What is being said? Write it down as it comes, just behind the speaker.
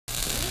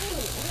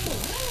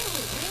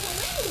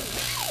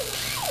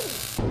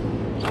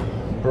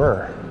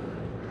sure.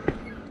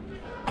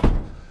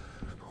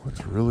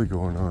 What's really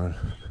going on?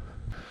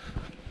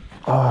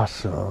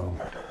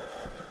 Awesome.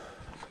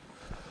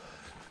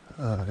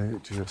 I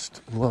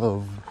just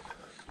love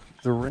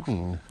the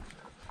rain.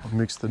 It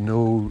makes the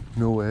no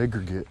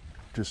aggregate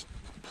just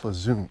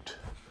pleasant.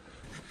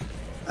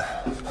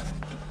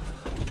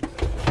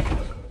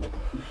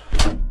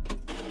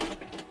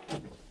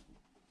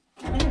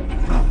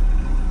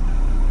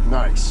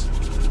 Nice.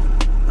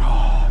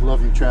 Oh,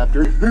 love you,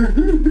 chapter.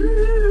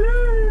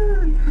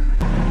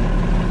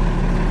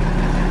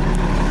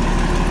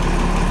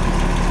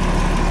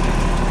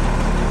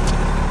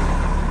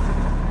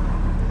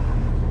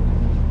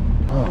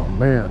 Oh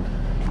man.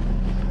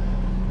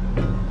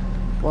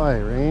 Why,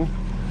 rain?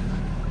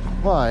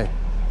 Why?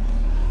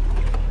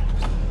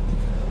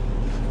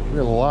 We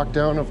got a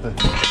lockdown of the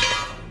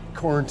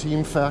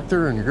quarantine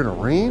factor and you're gonna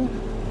rain?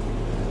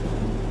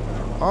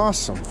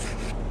 Awesome.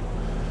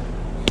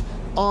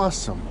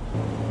 Awesome.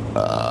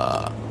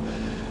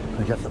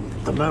 I got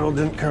the metal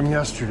didn't come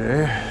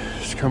yesterday.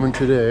 It's coming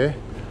today.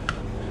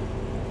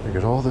 I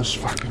got all this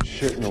fucking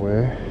shit in the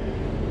way.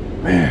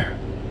 Man.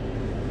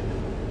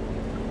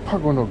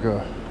 Pagwa no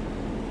ga.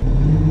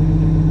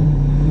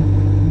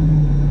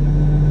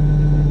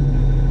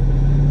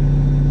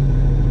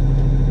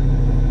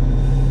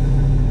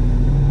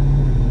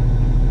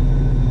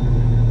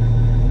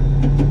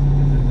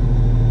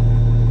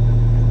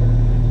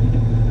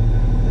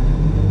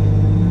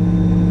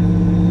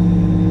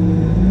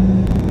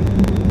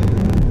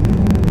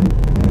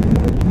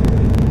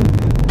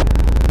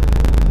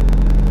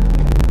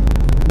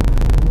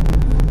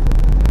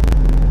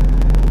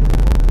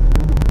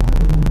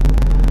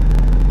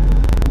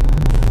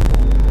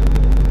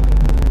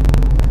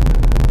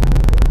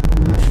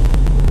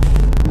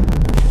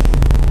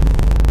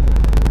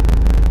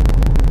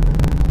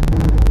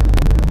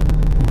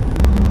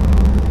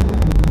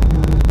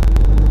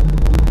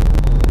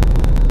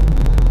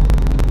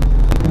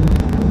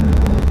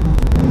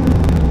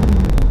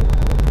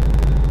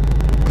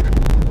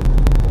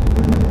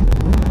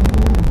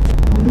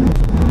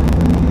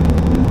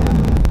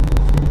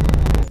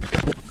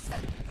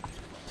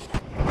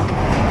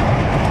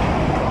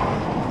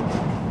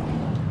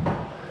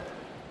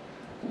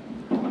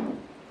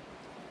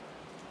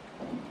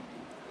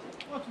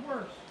 What's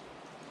worse?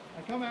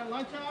 I come at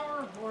lunch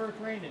hour or it's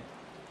raining?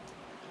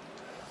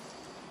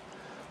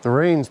 The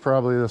rain's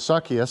probably the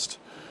suckiest.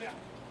 Yeah.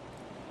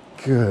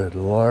 Good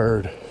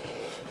Lord.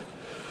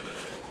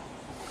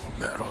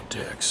 Metal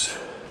dicks.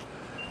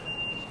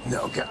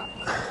 No God.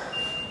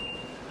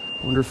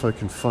 Wonder if I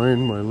can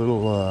find my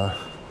little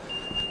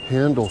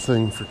handle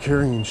thing for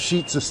carrying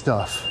sheets of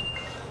stuff.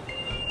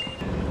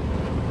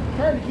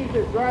 Trying to keep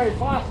it as dry as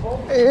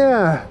possible.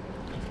 Yeah.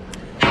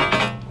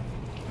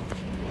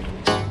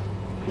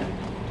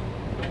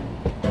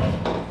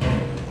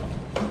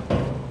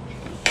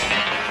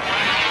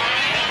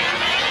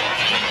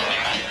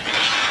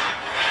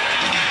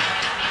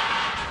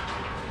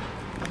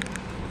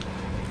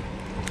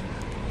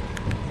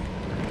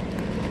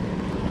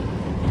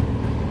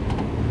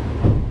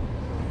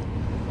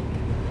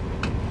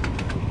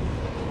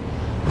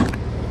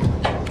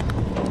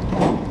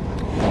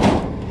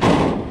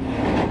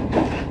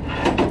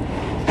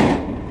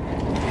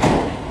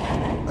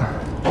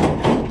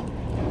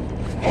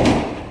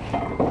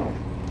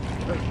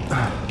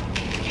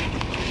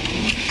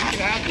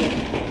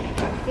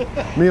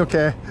 Me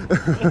okay.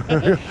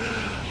 I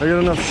got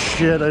enough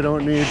shit I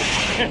don't need.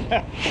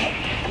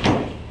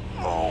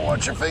 Oh,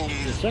 watch your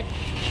fingies. Just a sec.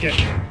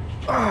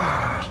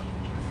 Yeah.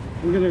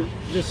 We're gonna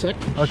just a sec.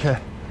 Okay.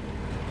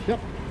 Yep.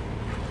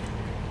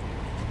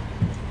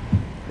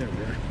 There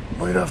we are.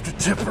 Might have to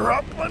tip her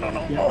up. I don't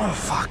know. Yeah. Oh,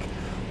 fuck.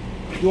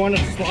 You want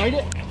to slide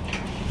it?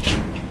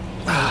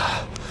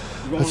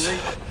 You want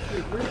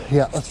to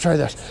Yeah, let's try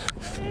this.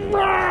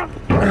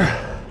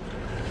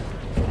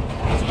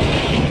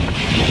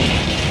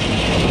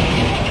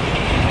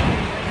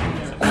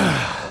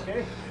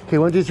 Okay,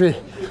 1, 2, 3.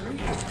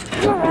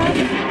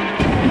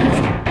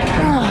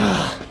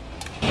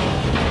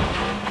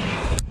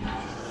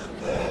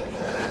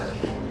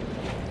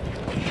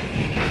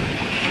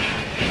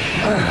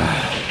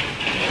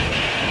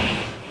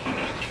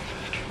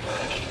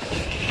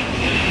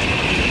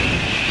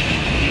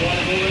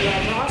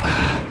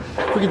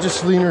 We could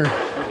just lean her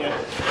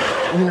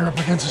up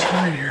against the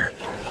side here.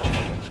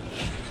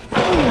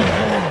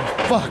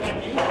 Fuck.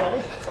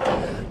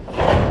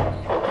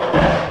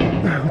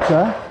 What's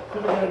that?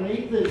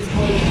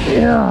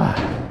 Yeah.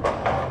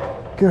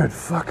 Good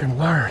fucking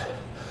Lord.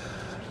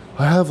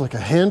 I have like a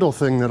handle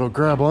thing that'll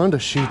grab onto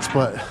sheets,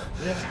 but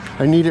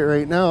I need it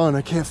right now and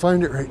I can't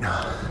find it right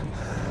now.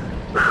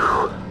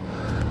 Whew.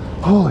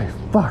 Holy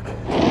fuck.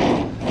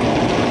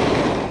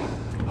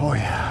 Oh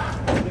yeah.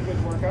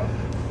 Good workout.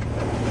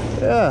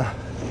 Yeah.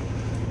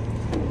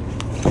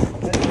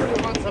 It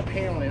really wants up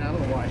handling, I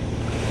don't know why.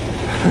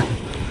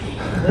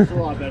 That's a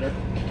lot better.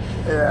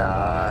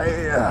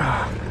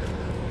 Yeah.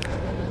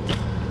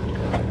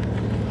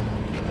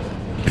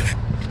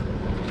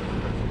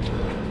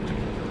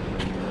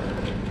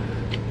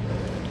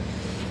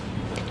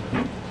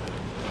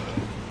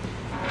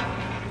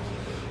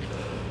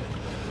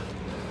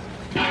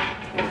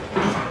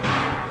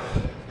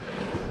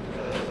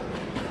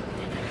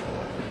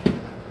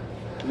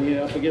 Lean it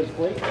up against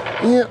plate.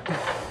 Yep.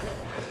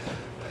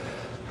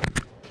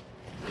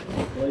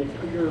 Plate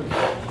for your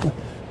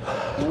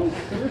nose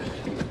first.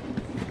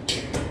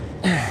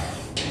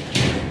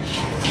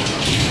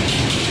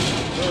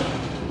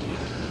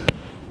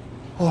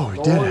 Oh,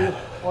 we did it.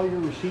 All your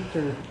receipts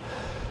are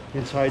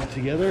inside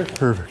together.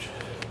 Perfect.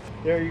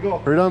 There you go.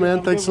 Right on,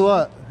 man. Thanks a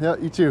lot. Yeah,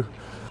 you too.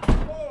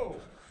 Whoa.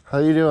 How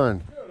you doing?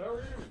 Good, how are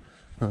you?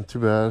 Not too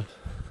bad.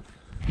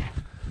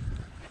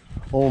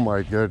 Oh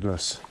my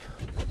goodness.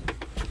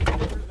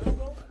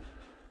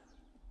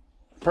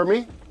 Pardon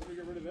me? Can we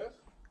get rid of this?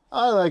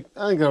 I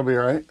think that'll be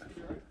all right.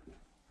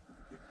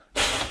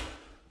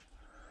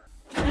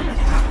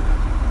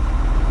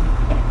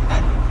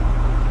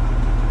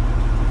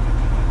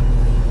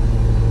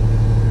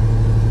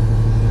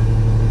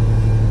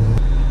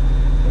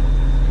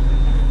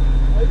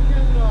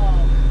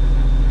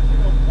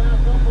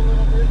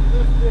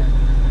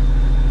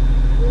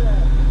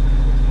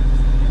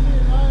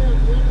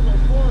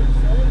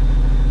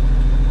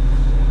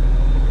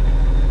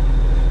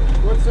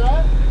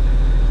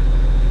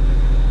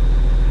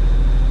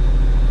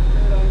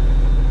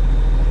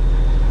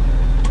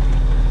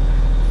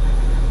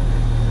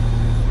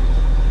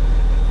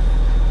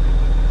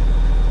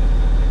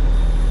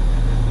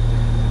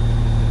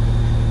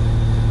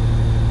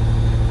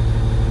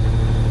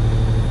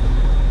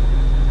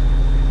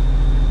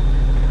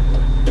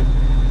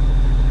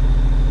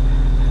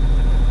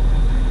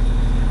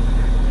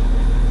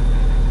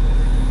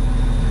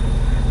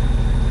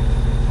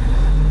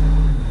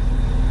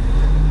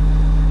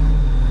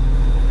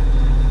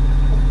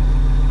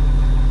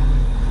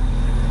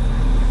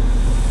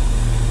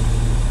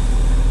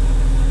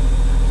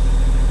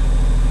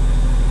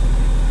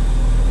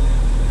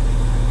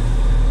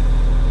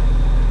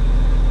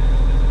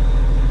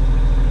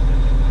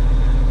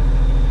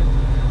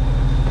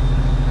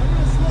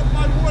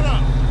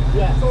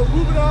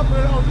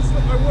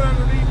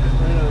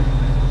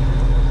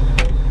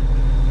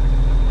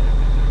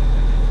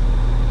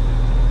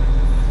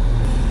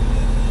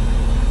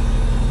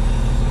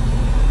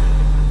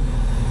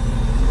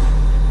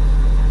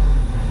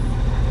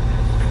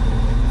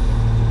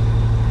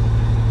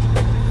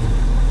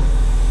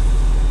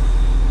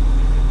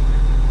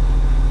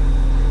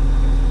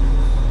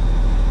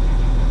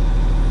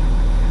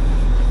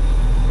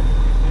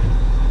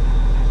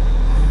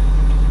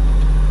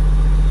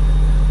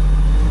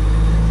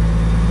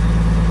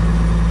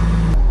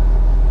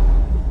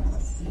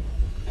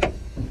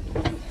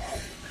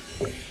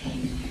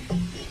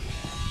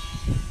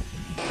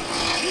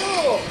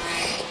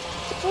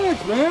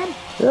 Thanks, man.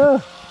 Yeah.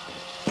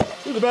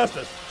 You're the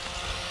bestest.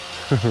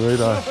 Right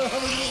on.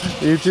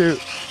 You too.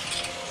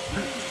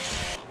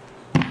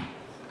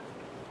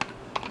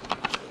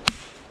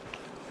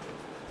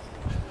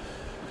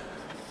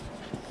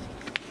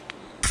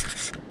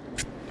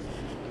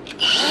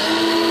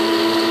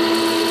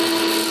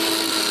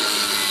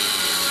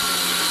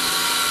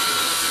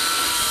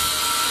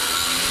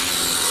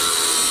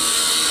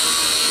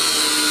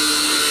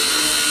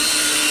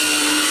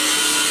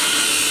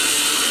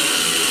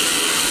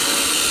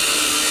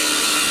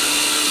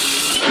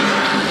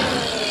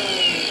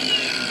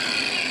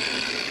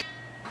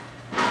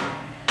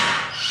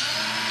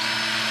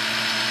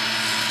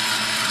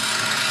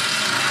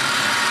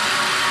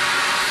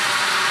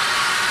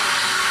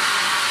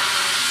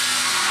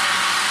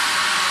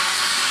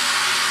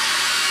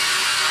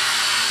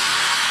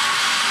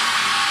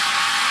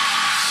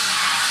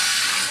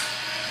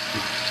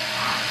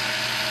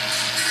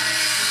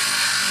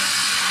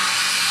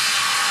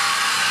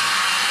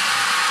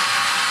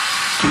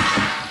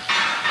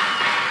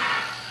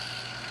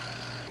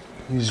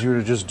 Easier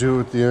to just do it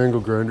with the angle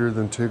grinder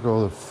than take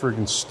all the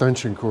friggin'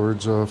 stanchion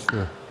cords off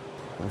the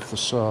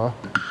saw.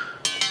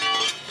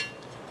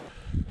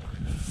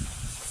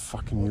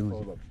 Fucking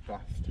you.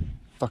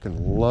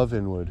 Fucking love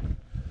inwood.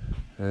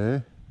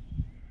 Eh?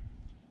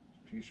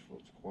 Peaceful,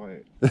 it's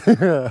quiet.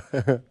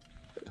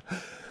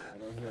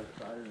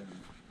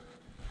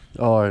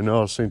 Oh, I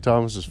know. St.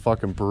 Thomas is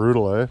fucking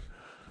brutal, eh?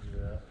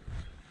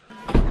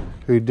 Yeah.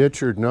 Hey,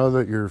 Ditchard, now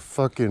that you're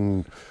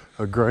fucking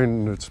a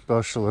grinding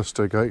specialist,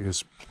 I got you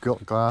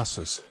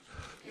glasses.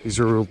 These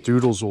are real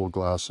Doodles old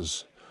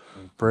glasses.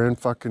 Brand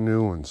fucking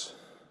new ones.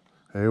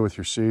 Hey, with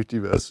your safety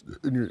vest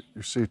and your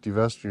safety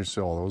vest and your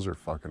cell. Those are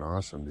fucking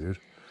awesome, dude.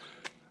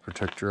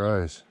 Protect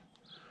your eyes.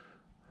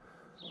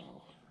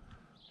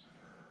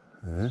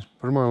 Eh?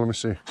 Put them on, let me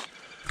see.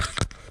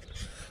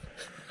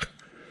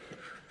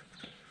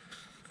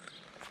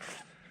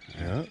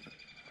 Yeah.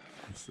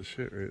 That's the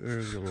shit right there.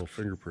 There's got a little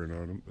fingerprint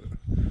on them, but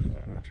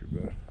not too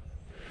bad.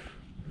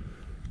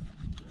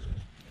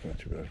 Not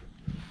too bad.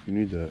 You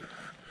need that.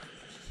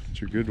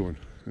 It's a good one.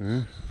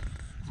 Eh?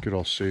 Get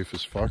all safe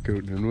as fuck out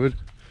in Inwood.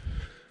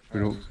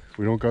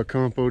 We don't got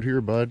comp out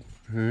here, bud.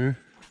 Eh?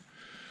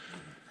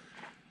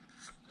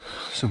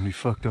 Somebody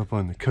fucked up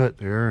on the cut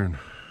there and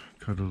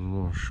cut it a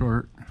little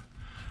short.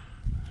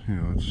 You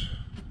know, it's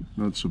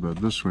not so bad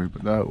this way,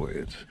 but that way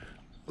it's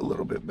a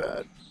little bit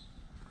bad.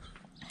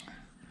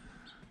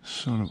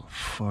 Son of a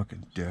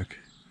fucking dick.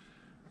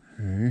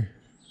 Okay.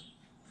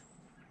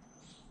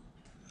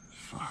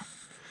 Fuck.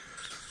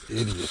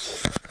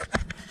 Idiot.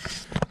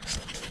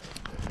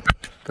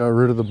 Got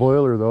rid of the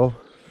boiler though.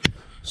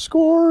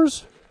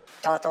 Scores!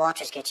 Don't let the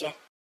watchers get you.